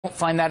don't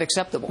find that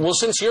acceptable. Well,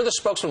 since you're the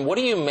spokesman, what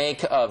do you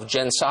make of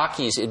Jen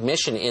Psaki's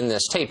admission in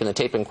this tape, in the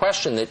tape in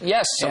question, that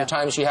yes,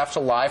 sometimes you have to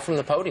lie from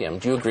the podium?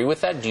 Do you agree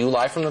with that? Do you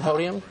lie from the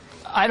podium?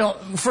 I don't.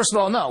 First of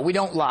all, no, we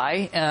don't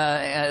lie.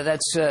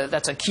 That's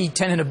a key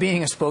tenet of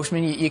being a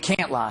spokesman. You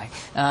can't lie,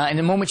 and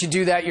the moment you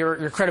do that,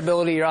 your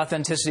credibility, your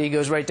authenticity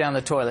goes right down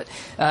the toilet.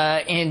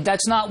 And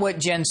that's not what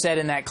Jen said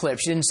in that clip.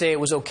 She didn't say it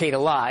was okay to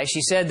lie.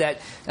 She said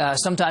that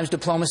sometimes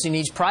diplomacy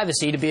needs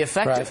privacy to be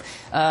effective,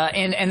 right.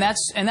 And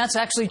that's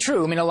actually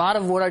true. I mean, a lot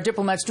of what our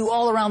diplomats do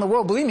all around the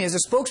world. Believe me, as a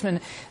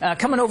spokesman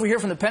coming over here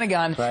from the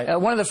Pentagon, right.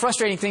 One of the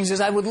frustrating things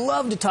is I would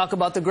love to talk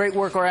about the great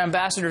work our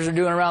ambassadors are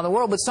doing around the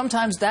world, but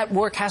sometimes that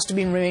work has to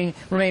be remain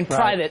right.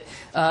 private,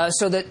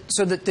 so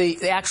that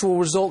the actual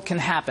result can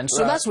happen.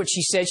 So right. that's what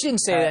she said. She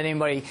didn't say that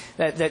anybody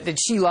that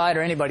she lied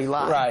or anybody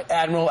lied. Right,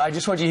 Admiral. I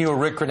just want you to hear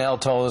what Rick Grinnell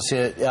told us.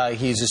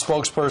 He's a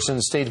spokesperson in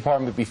the State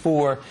Department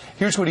before.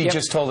 Here's what he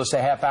just told us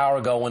a half hour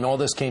ago when all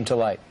this came to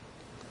light.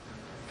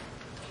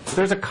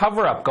 There's a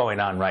cover-up going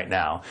on right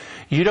now.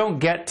 You don't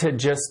get to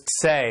just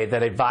say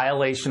that a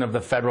violation of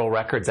the Federal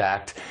Records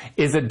Act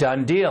is a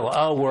done deal.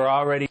 Oh, we're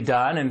already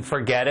done and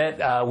forget it.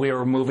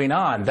 We're moving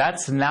on.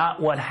 That's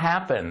not what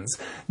happens.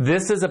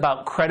 This is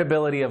about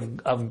credibility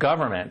of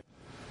government.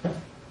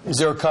 Is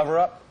there a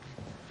cover-up?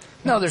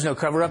 No, there's no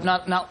cover-up,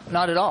 not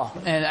at all.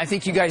 And I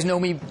think you guys know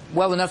me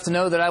well enough to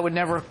know that I would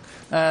never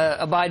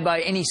abide by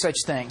any such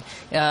thing.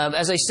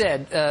 As I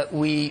said,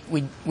 we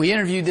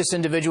interviewed this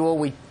individual.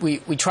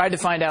 We tried to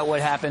find out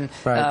what happened.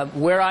 Right.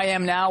 Where I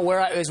am now,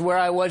 where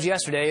I was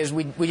yesterday, is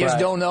we just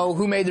don't know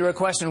who made the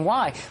request and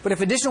why. But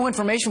if additional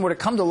information were to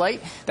come to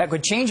light that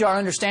could change our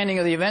understanding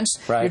of the events,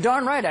 you're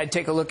darn right I'd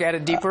take a look at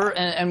it deeper,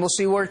 and we'll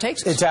see where it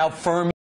takes us. It's out firm.